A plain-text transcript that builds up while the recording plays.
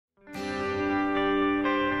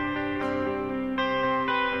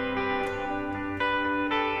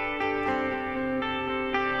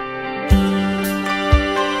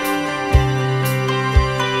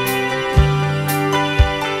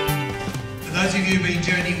Those of you who've been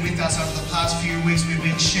journeying with us over the past few weeks, we've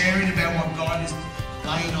been sharing about what God is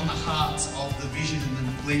laying on the hearts of the vision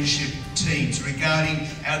and the leadership teams regarding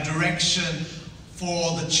our direction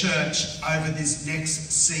for the church over this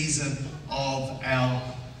next season of our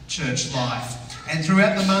church life. And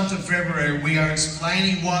throughout the month of February, we are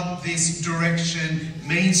explaining what this direction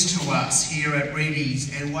means to us here at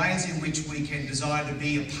Reedy's and ways in which we can desire to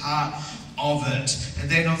be a part of it. And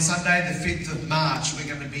then on Sunday, the 5th of March, we're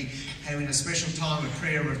going to be having a special time of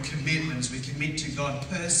prayer of commitments. We commit to God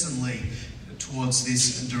personally towards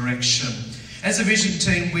this direction. As a vision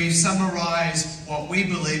team, we've summarised what we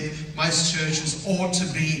believe most churches ought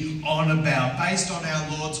to be on about, based on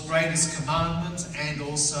our Lord's greatest commandments and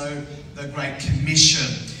also the Great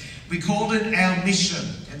Commission. We called it our mission.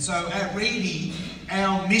 And so at Reedy,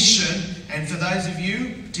 our mission, and for those of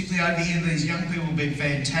you, particularly over here, these young people have been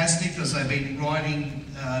fantastic because they've been writing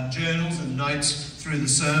journals and notes through the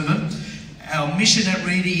sermon. Our mission at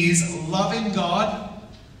Reedy is loving God,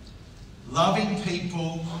 loving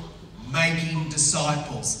people, making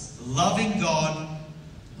disciples. Loving God,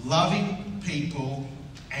 loving people,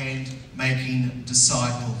 and making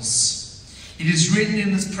disciples. It is written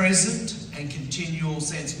in this present and continual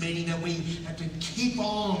sense, meaning that we have to keep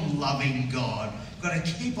on loving God. We've got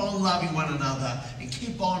to keep on loving one another and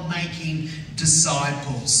keep on making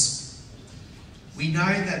disciples. We know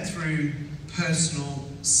that through personal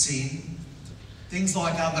sin, things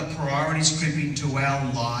like other priorities creep into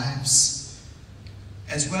our lives,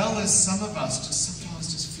 as well as some of us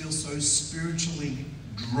sometimes just feel so spiritually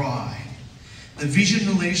dry. The vision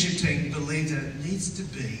and leadership team believe that it needs to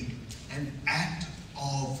be an act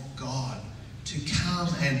of God to come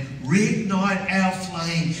and reignite our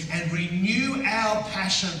flame and renew our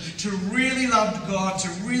passion to really love God, to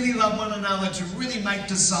really love one another, to really make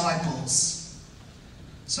disciples.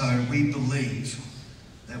 So we believe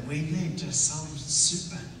that we need just some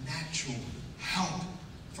supernatural help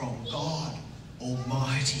from God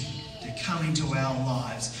Almighty to come into our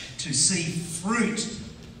lives, to see fruit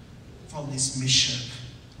from this mission.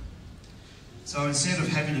 So instead of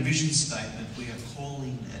having a vision statement, we are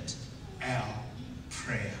calling it our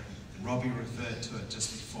prayer. And Robbie referred to it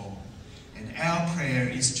just before. And our prayer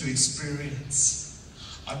is to experience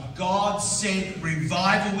a God-sent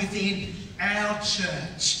revival within our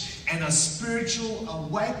church and a spiritual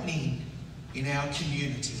awakening in our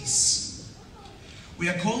communities. We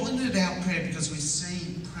are calling it our prayer because we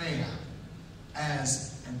see prayer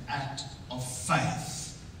as an act of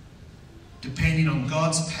faith, depending on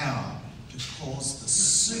God's power to cause the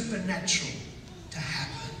supernatural to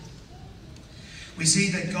happen. We see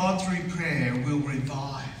that God through prayer will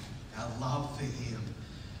revive our love for Him,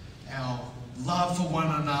 our love for one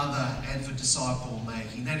another and for disciple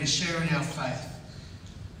making. That is sharing our faith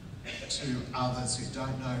to others who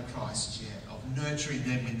don't know Christ yet, of nurturing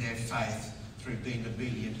them in their faith through being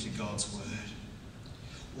obedient to God's word.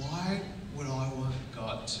 Why would I want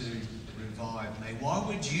God to revive me? Why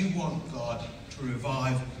would you want God to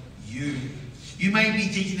revive you? You may be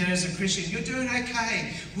thinking that as a Christian, you're doing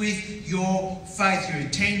okay with your faith. You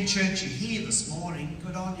attend church, you're here this morning,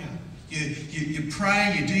 good on you. You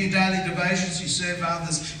pray, you do your daily devotions, you serve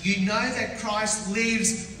others. You know that Christ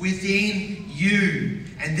lives within you.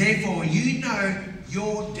 And therefore, you know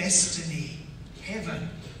your destiny, heaven.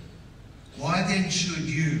 Why then should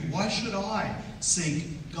you, why should I seek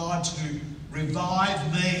God to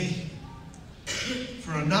revive me?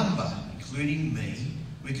 For a number, including me,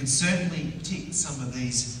 we can certainly tick some of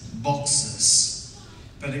these boxes.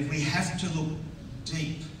 But if we have to look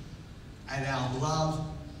deep at our love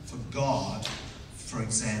for God, for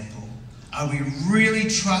example, are we really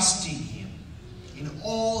trusting Him in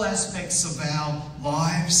all aspects of our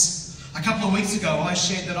lives? A couple of weeks ago, I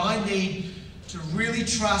shared that I need to really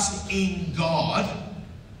trust in God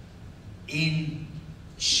in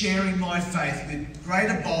sharing my faith with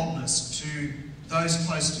greater boldness to those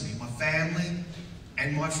close to me, my family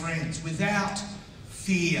and my friends, without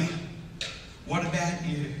fear. What about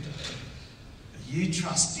you? Are you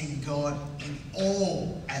trusting God in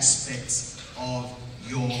all aspects of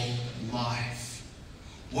your life?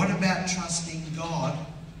 What about trusting God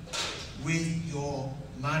with your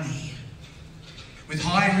money? With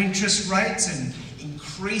higher interest rates and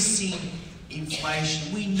increasing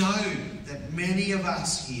inflation, we know that many of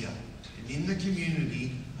us here and in the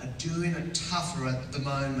community are doing it tougher at the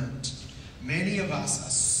moment. Many of us are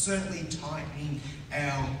certainly tightening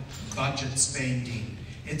our budget spending.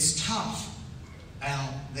 It's tough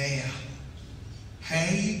out there. How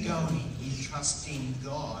are you going in trusting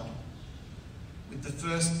God with the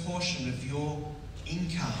first portion of your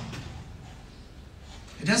income?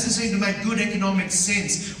 It doesn't seem to make good economic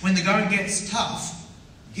sense when the going gets tough.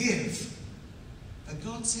 Give. But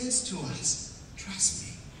God says to us, trust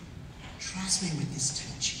me. Trust me with this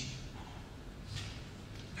teaching.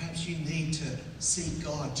 Perhaps you need to seek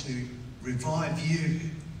God to revive you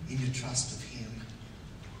in your trust of Him.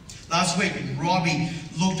 Last week, Robbie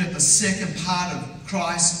looked at the second part of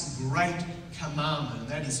Christ's great commandment, and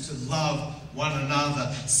that is to love one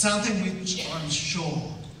another. Something which I'm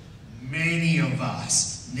sure many of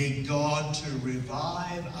us need God to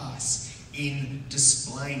revive us in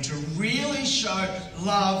displaying, to really show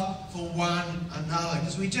love for one another,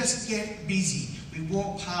 because we just get busy. We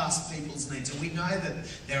walk past people's needs and we know that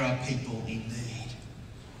there are people in need.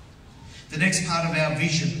 The next part of our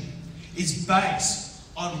vision is based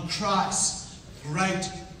on Christ's Great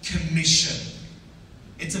Commission.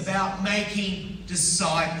 It's about making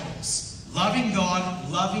disciples. Loving God,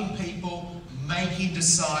 loving people, making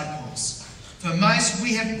disciples. For most,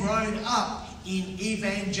 we have grown up in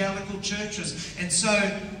evangelical churches. And so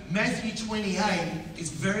Matthew 28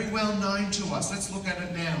 is very well known to us. Let's look at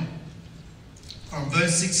it now. From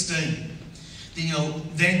verse 16.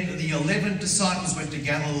 Then the 11 disciples went to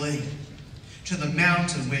Galilee, to the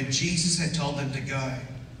mountain where Jesus had told them to go.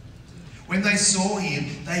 When they saw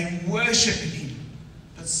him, they worshipped him,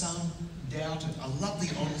 but some doubted. I love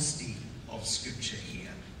the honesty of Scripture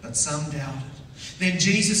here, but some doubted. Then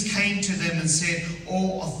Jesus came to them and said,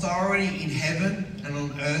 all authority in heaven and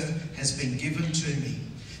on earth has been given to me.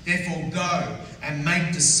 Therefore go and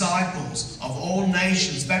make disciples of all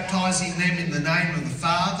nations, baptizing them in the name of the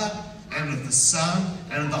Father and of the Son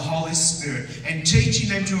and of the Holy Spirit, and teaching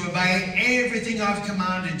them to obey everything I've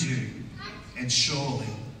commanded you. And surely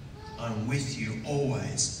I'm with you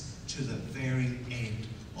always to the very end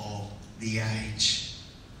of the age.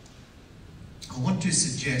 I want to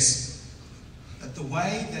suggest that the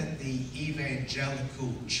way that the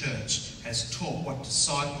evangelical church has taught what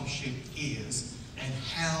discipleship is and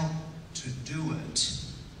how to do it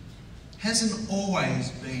hasn't always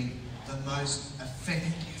been the most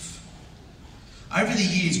effective. Over the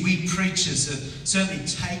years, we preachers have certainly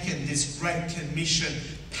taken this Great Commission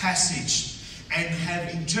passage and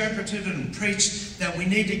have interpreted and preached that we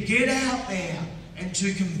need to get out there and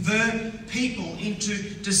to convert people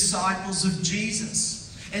into disciples of Jesus.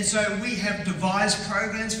 And so we have devised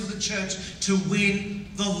programs for the church to win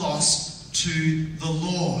the lost to the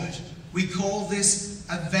Lord. We call this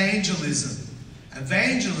evangelism.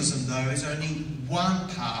 Evangelism, though, is only one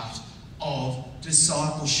part of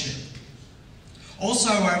discipleship.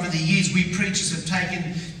 Also, over the years, we preachers have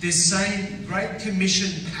taken this same Great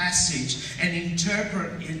Commission passage and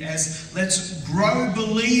interpret it as, let's grow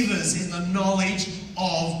believers in the knowledge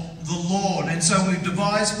of the Lord. And so we've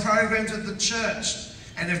devised programs at the church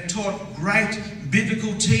and have taught great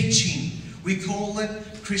biblical teaching. We call it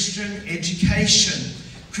Christian education.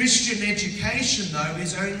 Christian education, though,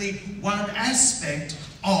 is only one aspect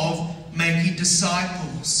of making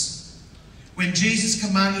disciples. When Jesus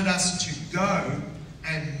commanded us to go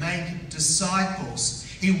and make disciples,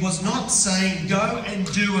 he was not saying go and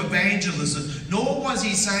do evangelism, nor was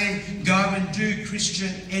he saying go and do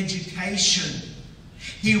Christian education.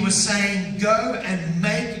 He was saying go and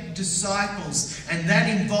make disciples, and that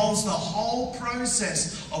involves the whole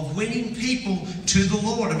process of winning people to the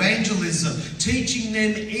Lord, evangelism, teaching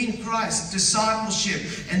them in Christ, discipleship,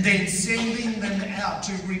 and then sending them out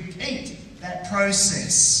to repeat that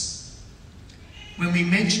process. When we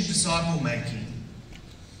mention disciple making,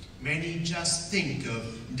 many just think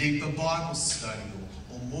of deeper Bible study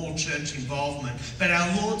or more church involvement. But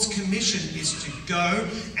our Lord's commission is to go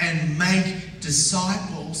and make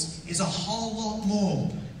disciples is a whole lot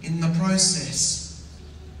more in the process.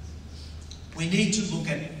 We need to look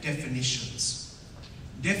at definitions.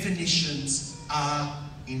 Definitions are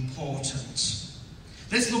important.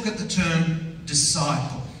 Let's look at the term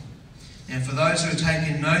disciple. Now, for those who are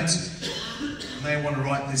taking notes, you may want to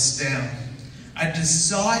write this down. A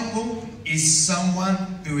disciple is someone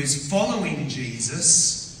who is following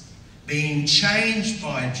Jesus, being changed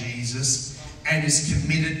by Jesus, and is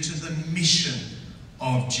committed to the mission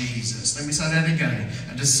of Jesus. Let me say that again.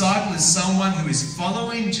 A disciple is someone who is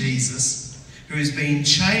following Jesus, who is being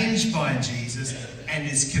changed by Jesus, and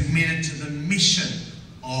is committed to the mission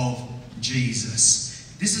of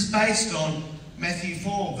Jesus. This is based on Matthew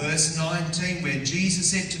 4, verse 19, where Jesus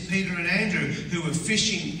said to Peter and Andrew, who were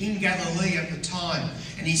fishing in Galilee at the time,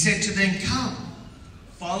 and he said to them, "Come,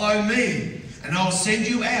 follow me, and I'll send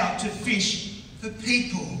you out to fish for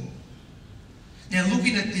people." Now,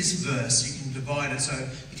 looking at this verse, you can divide it so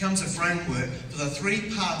it becomes a framework for the three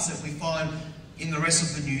parts that we find in the rest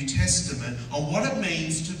of the New Testament on what it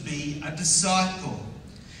means to be a disciple.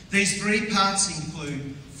 These three parts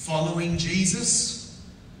include following Jesus,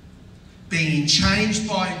 being changed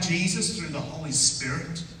by Jesus through the Holy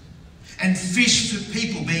Spirit, and fish for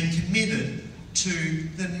people, being committed to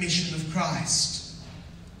the mission of Christ.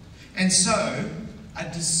 And so, a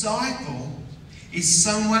disciple is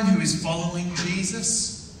someone who is following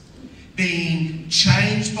Jesus, being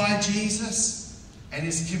changed by Jesus, and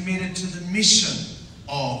is committed to the mission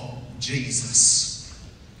of Jesus.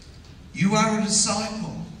 You are a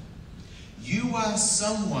disciple. You are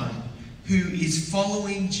someone who is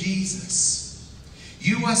following Jesus.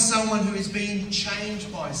 You are someone who is being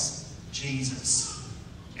changed by Jesus.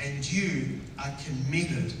 And you are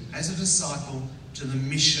committed as a disciple to the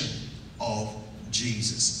mission of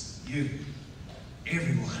Jesus. You,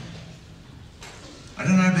 everyone. I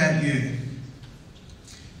don't know about you,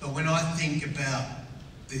 but when I think about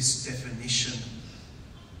this definition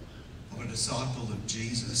of a disciple of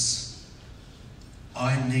Jesus,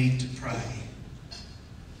 I need to pray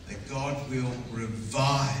that God will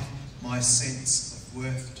revive my sense of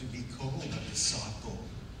worth to be called a disciple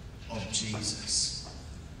of Jesus.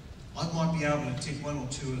 I might be able to tick one or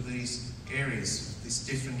two of these areas of this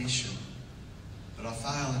definition, but I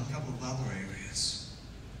fail in a couple of other areas.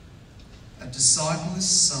 A disciple is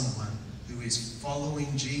someone who is following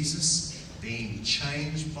Jesus, being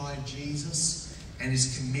changed by Jesus, and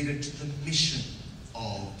is committed to the mission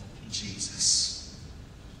of Jesus.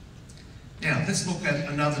 Now, let's look at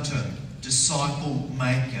another term, disciple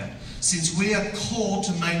maker. Since we are called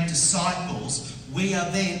to make disciples, we are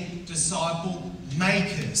then disciple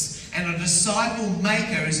makers. And a disciple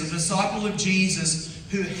maker is a disciple of Jesus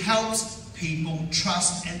who helps people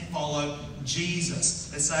trust and follow Jesus.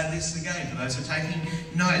 Let's say this again for those who are taking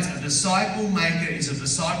notes. A disciple maker is a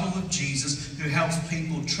disciple of Jesus who helps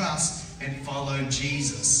people trust and follow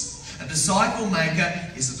Jesus. A disciple maker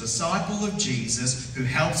is a disciple of Jesus who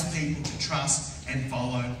helps people to trust and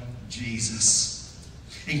follow Jesus.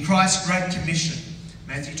 In Christ's Great Commission,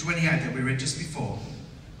 Matthew 28 that we read just before,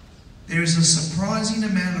 there is a surprising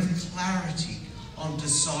amount of clarity on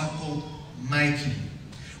disciple making.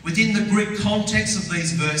 Within the Greek context of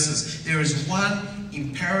these verses, there is one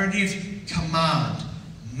imperative command: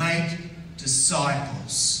 make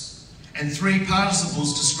disciples. And three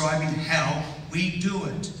participles describing how we do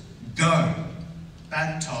it: go,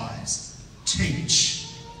 baptize, teach.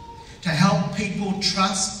 To help people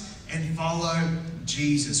trust and follow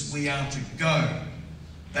Jesus, we are to go,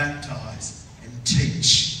 baptize, and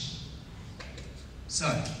teach.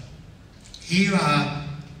 So, here are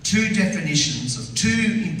two definitions of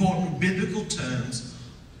two important biblical terms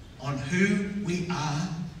on who we are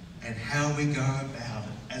and how we go about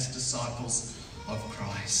it as disciples of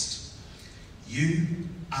Christ. You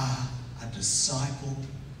are a disciple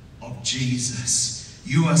of Jesus.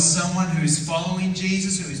 You are someone who is following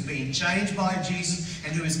Jesus, who is being changed by Jesus,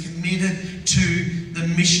 and who is committed to the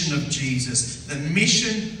mission of Jesus. The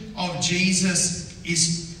mission of Jesus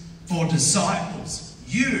is for disciples,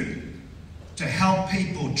 you, to help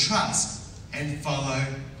people trust and follow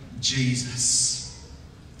Jesus.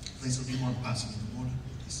 Please, will be one passing in the water,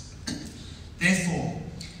 please. Therefore,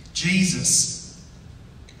 Jesus,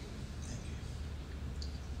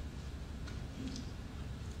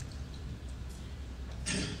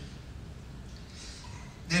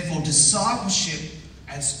 therefore, discipleship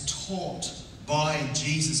as taught by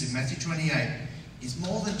Jesus in Matthew 28 is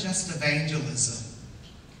more than just evangelism.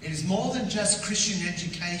 It is more than just Christian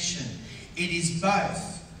education. It is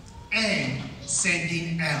both, and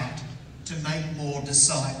sending out to make more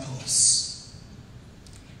disciples.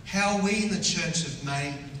 How we in the church have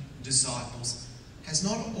made disciples has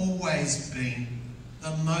not always been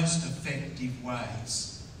the most effective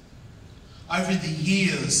ways. Over the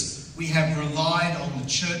years, we have relied on the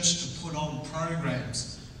church to put on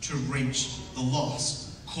programs to reach the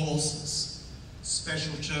lost, courses,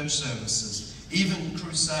 special church services, even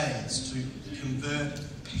crusades to convert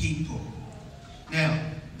people. Now,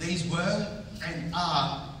 these were and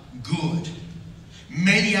are good.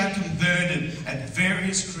 Many are converted at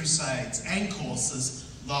various crusades and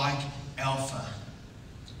courses like Alpha.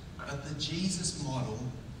 But the Jesus model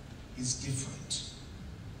is different.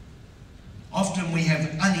 Often we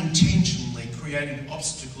have unintentionally created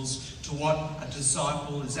obstacles to what a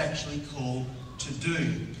disciple is actually called to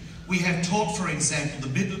do. We have taught, for example,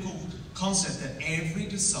 the biblical concept that every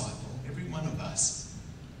disciple, every one of us,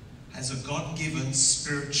 has a God-given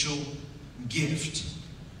spiritual gift.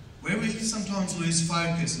 Where we sometimes lose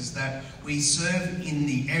focus is that we serve in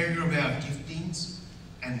the area of our giftings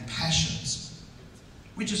and passions,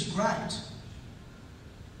 which is great.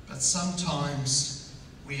 But sometimes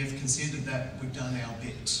we have considered that we've done our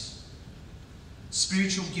bit.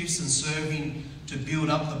 Spiritual gifts and serving to build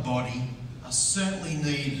up the body are certainly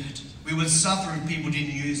needed. We would suffer if people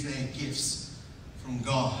didn't use their gifts from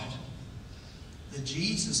God. The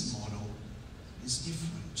Jesus model is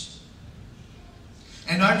different.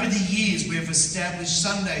 And over the years, we have established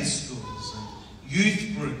Sunday schools and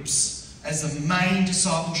youth groups as the main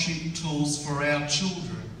discipleship tools for our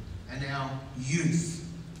children and our youth.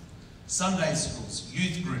 Sunday schools,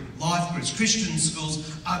 youth group, life groups, Christian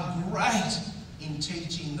schools are great in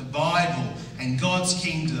teaching the Bible and God's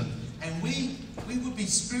kingdom. And we would be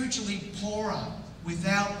spiritually poorer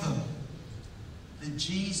without them. The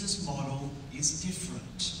Jesus model is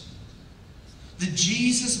different. The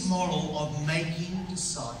Jesus model of making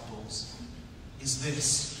disciples is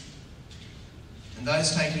this. And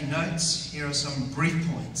those taking notes, here are some brief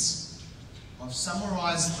points. I've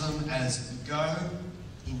summarised them as go,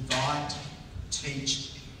 invite,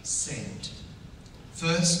 teach, send.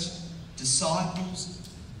 First, disciples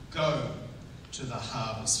go to the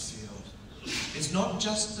harvest field. It's not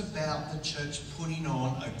just about the church putting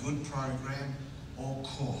on a good program or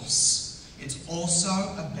course. It's also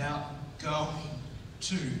about going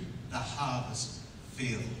to the harvest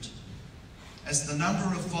field. As the number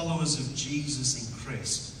of followers of Jesus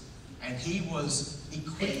increased, and he was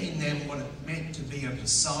equipping them what it meant to be a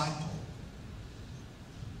disciple,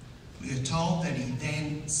 we are told that he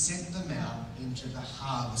then sent them out into the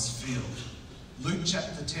harvest field. Luke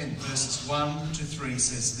chapter 10, verses 1 to 3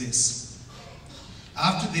 says this.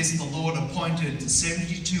 After this, the Lord appointed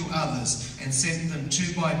 72 others and sent them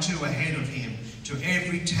 2 by 2 ahead of him to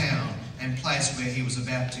every town and place where he was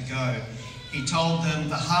about to go. He told them,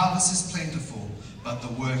 the harvest is plentiful, but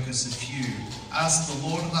the workers are few. Ask the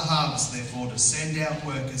Lord of the harvest, therefore, to send out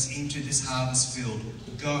workers into this harvest field.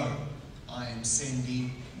 Go, I am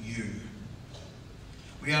sending you.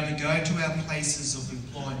 We are to go to our places of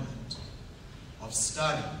employment, of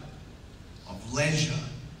study, of leisure,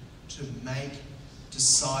 to make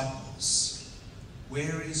disciples.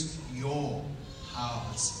 Where is your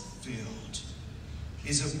harvest field?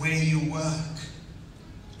 Is it where you work?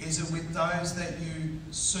 Is it with those that you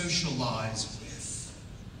socialise with?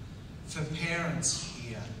 For parents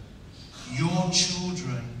here, your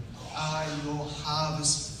children are your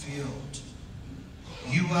harvest field.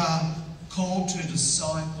 You are called to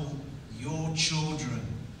disciple your children.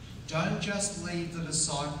 Don't just leave the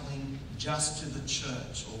discipling just to the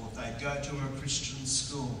church or if they go to a Christian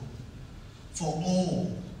school. For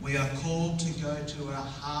all, we are called to go to our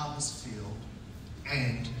harvest field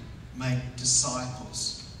and make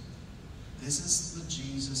disciples. This is the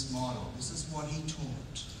Jesus model. This is what he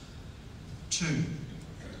taught. 2,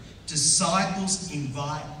 disciples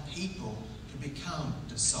invite people to become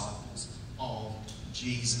disciples of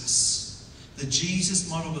Jesus. The Jesus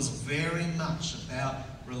model was very much about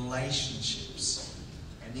relationships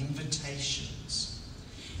and invitations.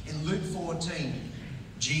 In Luke 14,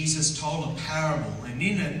 Jesus told a parable, and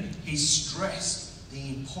in it he stressed the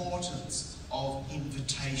importance of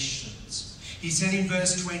invitations. He said in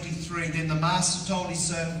verse 23, then the master told his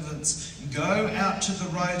servants, go out to the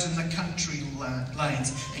roads and the country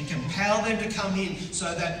lanes and compel them to come in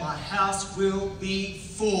so that my house will be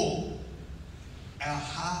full. Our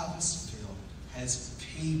harvest field has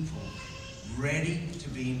people ready to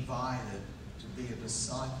be invited to be a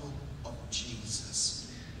disciple of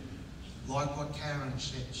Jesus. Like what Karen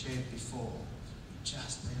shared before, we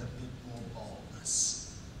just need a bit more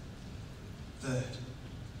boldness. 3rd,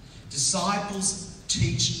 disciples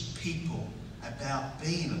teach people about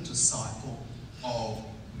being a disciple of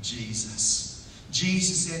Jesus.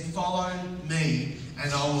 Jesus said, follow me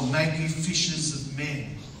and I will make you fishers of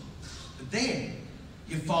men. But then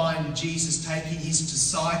you find Jesus taking his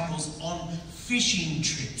disciples on fishing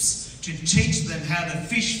trips to teach them how to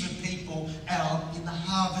fish for people out in the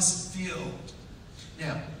harvest field.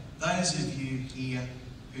 Now, those of you here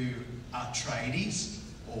who are tradies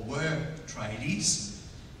or were tradies,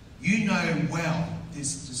 you know well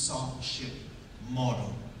this discipleship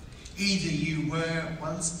model. Either you were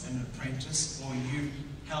once an apprentice or you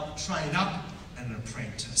helped train up an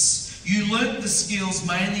apprentice. You learnt the skills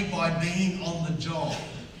mainly by being on the job.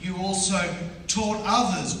 You also taught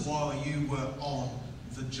others while you were on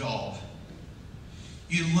the job.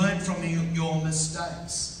 You learnt from your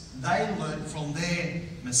mistakes. They learnt from their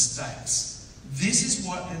mistakes. This is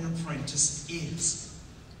what an apprentice is,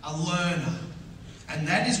 a learner. And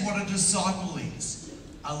that is what a disciple is,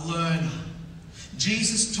 a learner.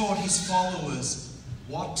 Jesus taught his followers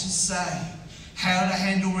what to say, how to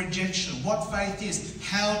handle rejection, what faith is,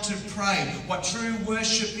 how to pray, what true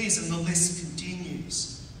worship is, and the list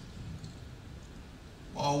continues.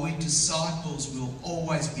 While we disciples will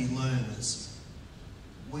always be learners,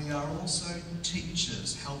 we are also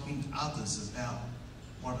teachers, helping others about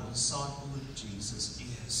what a disciple of Jesus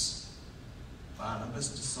is. Barnabas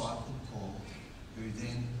discipled Paul, who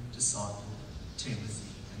then discipled Timothy.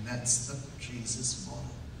 And that's the Jesus model.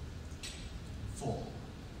 4.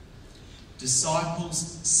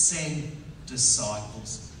 Disciples send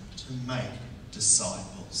disciples to make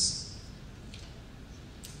disciples.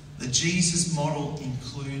 The Jesus model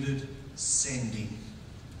included sending.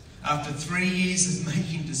 After 3 years of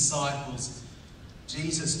making disciples,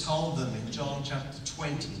 Jesus told them in John chapter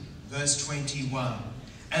 20, verse 21,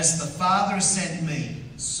 "As the Father has sent me,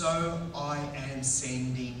 so I am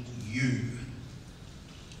sending you."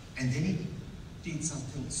 And then he did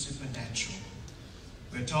something supernatural.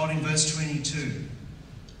 We're told in verse 22,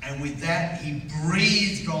 "And with that he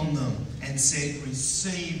breathed on them and said,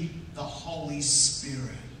 'Receive the Holy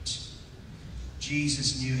Spirit.'"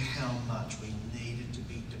 Jesus knew how much we needed to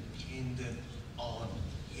be dependent on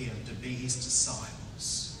him to be his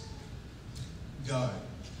disciples. Go,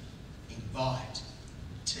 invite,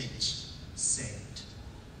 teach, send.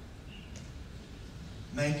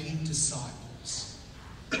 Making disciples.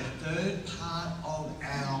 The third part of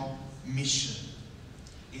our mission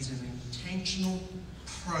is an intentional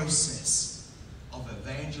process of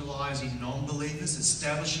evangelizing non-believers,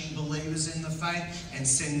 establishing believers in the faith, and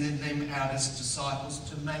sending them out as disciples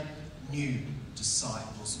to make new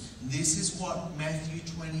disciples. This is what Matthew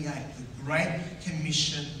 28, the Great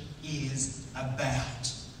Commission, is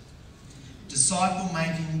about. Disciple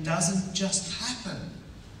making doesn't just happen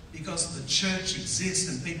because the church exists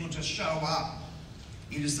and people just show up.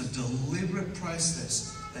 It is a deliberate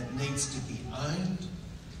process that needs to be owned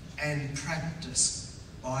and practiced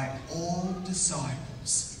by all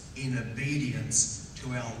disciples in obedience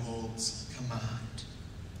to our Lord's command.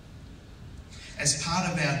 As part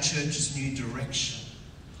of our church's new direction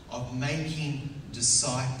of making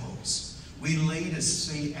disciples, we leaders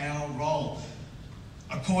see our role,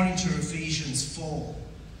 according to Ephesians 4,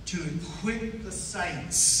 to equip the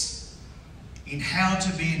saints in how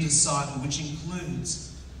to be a disciple, which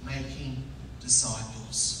includes making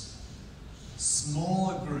disciples.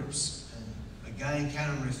 Smaller groups, and again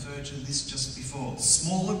Karen referred to this just before,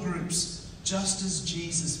 smaller groups, just as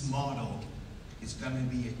Jesus modelled, is going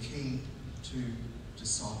to be a key to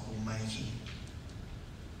disciple making.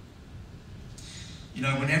 You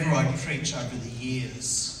know, whenever I preach over the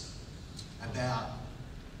years about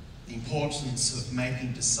the importance of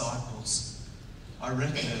making disciples, I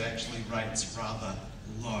reckon it actually rates rather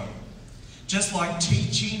low. Just like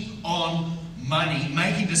teaching on money,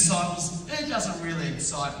 making disciples, it doesn't really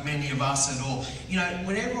excite many of us at all. You know,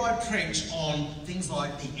 whenever I preach on things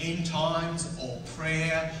like the end times or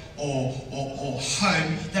prayer or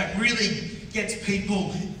hope, that really gets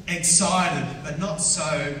people excited, but not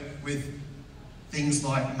so with things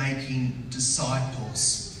like making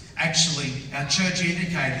disciples. Actually, our church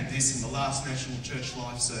indicated this in the last National Church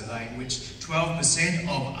Life Survey, in which 12%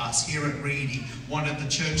 of us here at Reedy wanted the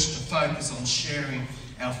church to focus on sharing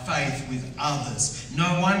our faith with others.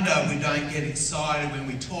 No wonder we don't get excited when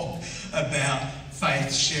we talk about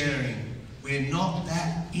faith sharing. We're not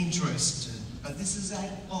that interested. But this is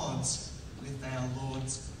at odds with our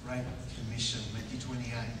Lord's Great Commission, Matthew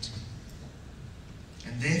 28.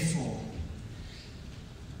 And therefore,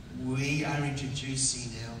 we are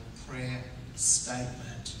introducing our prayer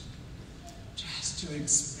statement just to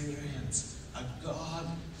experience a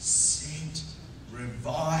God-sent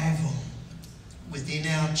revival within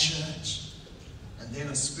our church, and then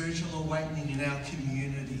a spiritual awakening in our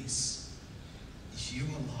communities. If you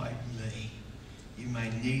are like me, you may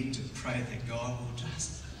need to pray that God will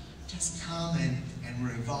just come and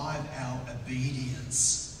revive our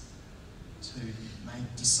obedience to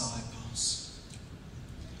make disciples.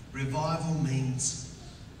 Revival means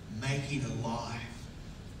making alive,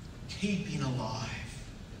 keeping alive.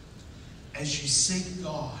 As you seek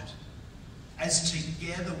God, as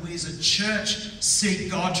together we as a church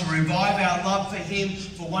seek God to revive our love for Him,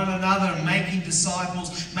 for one another, and making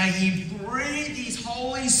disciples, may He breathe His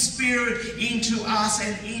Holy Spirit into us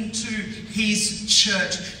and into His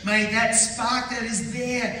church. May that spark that is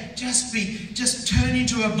there just turn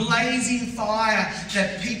into a blazing fire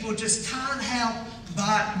that people just can't help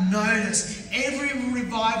but notice. Every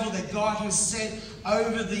revival that God has sent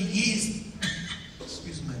over the years,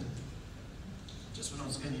 excuse me, just when I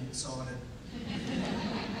was getting excited.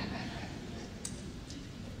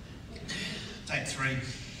 Take 3.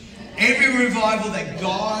 Every revival that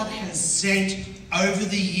God has sent over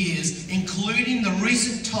the years, including the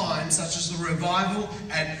recent times, such as the revival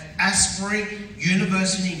at Asbury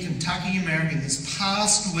University in Kentucky, America. This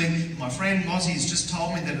past week, my friend Mozzie has just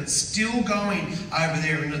told me that it's still going over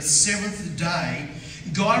there in its 7th day.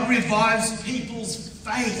 God revives people's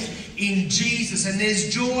faith in Jesus, and there's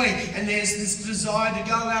joy, and there's this desire to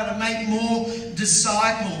go out and make more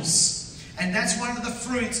disciples. And that's one of the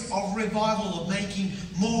fruits of revival, of making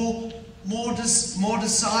more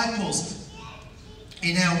disciples.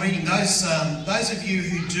 In our reading, those of you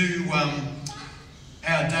who do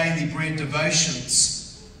our daily bread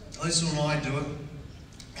devotions, Lisa and I do it.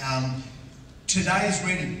 Today's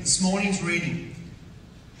reading, this morning's reading,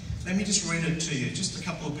 let me just read it to you, just a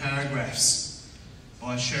couple of paragraphs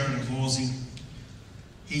by Sheridan Vorsey.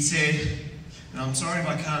 He said, and I'm sorry if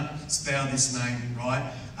I can't spell this name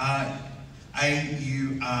right, Aurukun,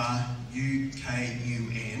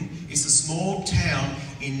 is a small town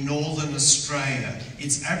in northern Australia.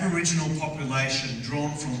 Its Aboriginal population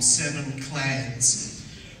drawn from 7 clans.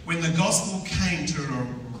 When the gospel came to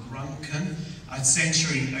Aurukun a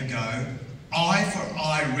century ago, eye for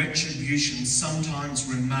eye retribution sometimes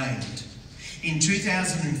remained. In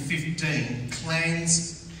 2015,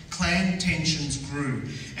 clan tensions grew,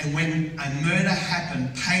 and when a murder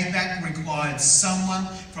happened, payback required someone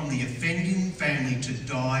from the offending family to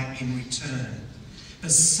die in return.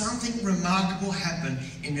 But something remarkable happened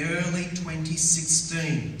in early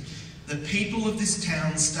 2016. The people of this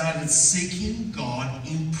town started seeking God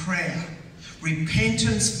in prayer.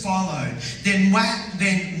 Repentance followed, then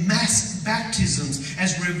mass baptisms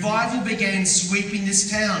as revival began sweeping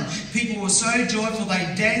this town. People were so joyful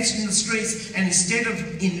they danced in the streets, and instead of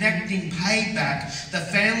enacting payback, the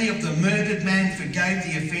family of the murdered man forgave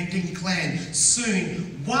the offending clan.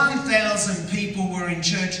 Soon, 1,000 people were in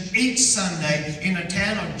church each Sunday in a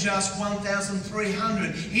town of just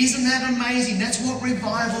 1,300. Isn't that amazing? That's what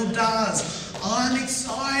revival does. I'm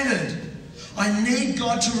excited. I need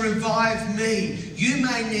God to revive me. You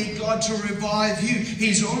may need God to revive you.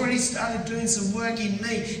 He's already started doing some work in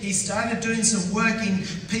me. He started doing some work in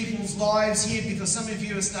people's lives here, because some of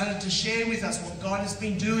you have started to share with us what God has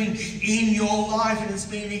been doing in your life, and it's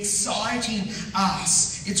been exciting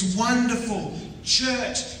us. It's wonderful.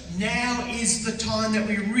 Church, now is the time that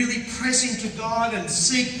we really press into God and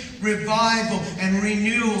seek revival and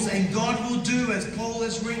renewals, and God will do, as Paul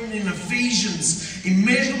has written in Ephesians,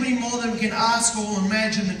 immeasurably more than we can ask or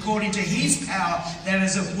imagine, according to his power that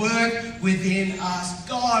is at work within us.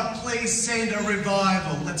 God, please send a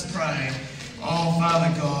revival. Let's pray. Oh,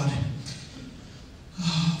 Father God.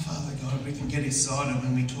 Oh, Father God, we can get excited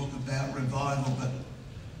when we talk about revival, but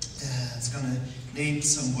it's going to need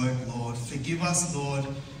some work, Lord. Forgive us, Lord,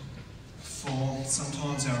 for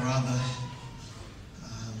sometimes our rather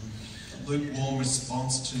lukewarm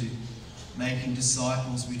response to making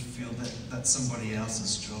disciples. We feel that that's somebody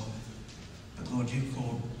else's job. But Lord, you've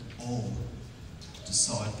called all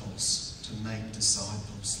disciples to make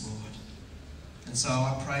disciples, Lord. And so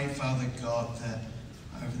I pray, Father God, that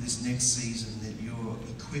over this next season that you'll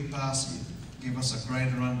equip us, you give us a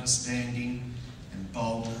greater understanding and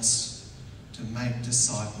boldness to make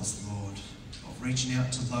disciples, Lord, of reaching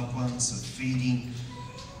out to loved ones, of feeding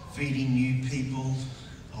new people,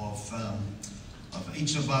 of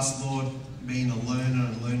each of us, Lord, being a learner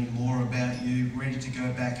and learning more about you, ready to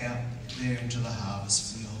go back out there into the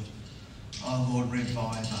harvest field. Oh, Lord,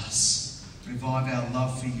 revive us. Revive our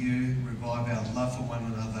love for you, revive our love for one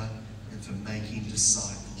another, and for making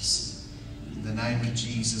disciples. In the name of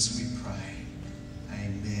Jesus we pray.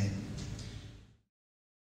 Amen.